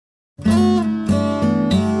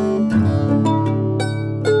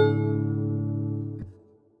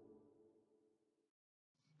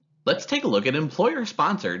take a look at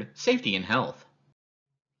employer-sponsored safety and health.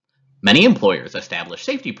 Many employers establish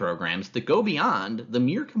safety programs that go beyond the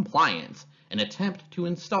mere compliance and attempt to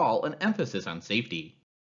install an emphasis on safety.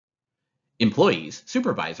 Employees,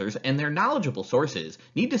 supervisors, and their knowledgeable sources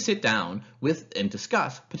need to sit down with and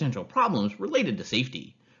discuss potential problems related to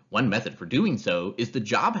safety. One method for doing so is the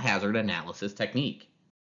job hazard analysis technique.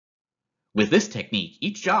 With this technique,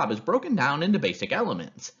 each job is broken down into basic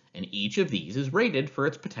elements, and each of these is rated for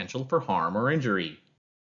its potential for harm or injury.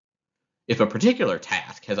 If a particular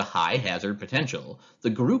task has a high hazard potential, the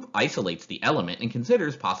group isolates the element and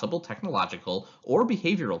considers possible technological or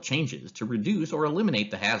behavioral changes to reduce or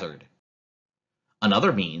eliminate the hazard.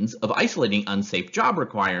 Another means of isolating unsafe job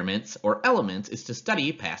requirements or elements is to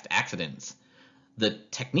study past accidents. The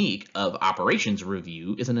technique of operations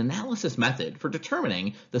review is an analysis method for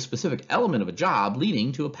determining the specific element of a job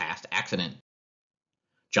leading to a past accident.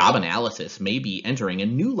 Job analysis may be entering a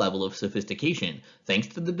new level of sophistication thanks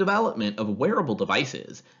to the development of wearable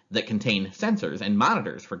devices that contain sensors and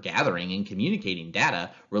monitors for gathering and communicating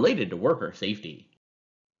data related to worker safety.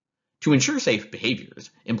 To ensure safe behaviors,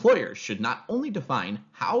 employers should not only define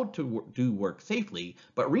how to do work safely,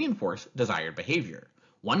 but reinforce desired behavior.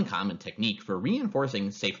 One common technique for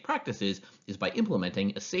reinforcing safe practices is by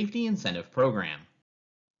implementing a safety incentive program.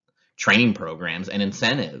 Training programs and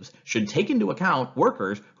incentives should take into account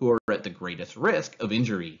workers who are at the greatest risk of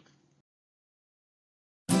injury.